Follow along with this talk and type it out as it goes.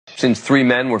since three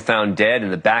men were found dead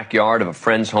in the backyard of a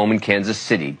friend's home in Kansas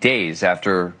City, days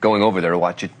after going over there to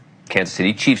watch a Kansas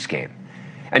City Chiefs game.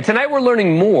 And tonight we're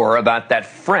learning more about that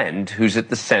friend who's at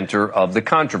the center of the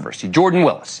controversy, Jordan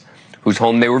Willis, whose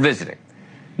home they were visiting.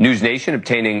 News Nation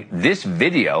obtaining this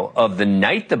video of the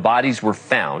night the bodies were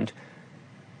found,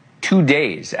 2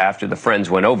 days after the friends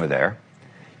went over there.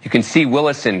 You can see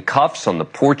Willis in cuffs on the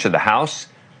porch of the house.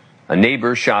 A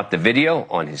neighbor shot the video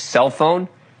on his cell phone.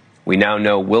 We now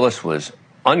know Willis was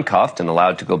uncuffed and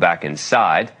allowed to go back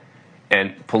inside.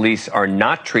 And police are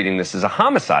not treating this as a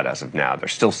homicide as of now. They're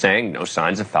still saying no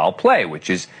signs of foul play, which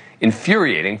is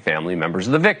infuriating family members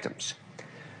of the victims.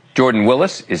 Jordan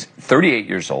Willis is 38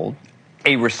 years old,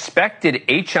 a respected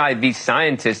HIV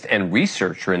scientist and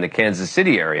researcher in the Kansas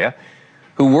City area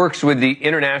who works with the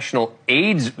International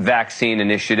AIDS Vaccine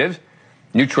Initiative,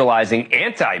 Neutralizing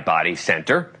Antibody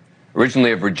Center,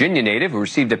 originally a Virginia native who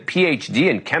received a PhD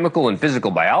in chemical and physical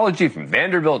biology from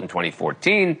Vanderbilt in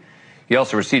 2014. He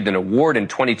also received an award in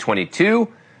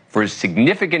 2022 for his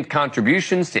significant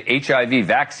contributions to HIV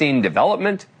vaccine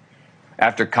development.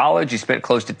 After college, he spent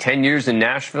close to 10 years in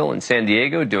Nashville and San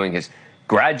Diego doing his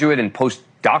graduate and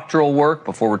postdoctoral work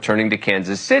before returning to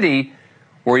Kansas City,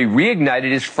 where he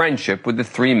reignited his friendship with the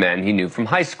three men he knew from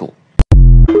high school.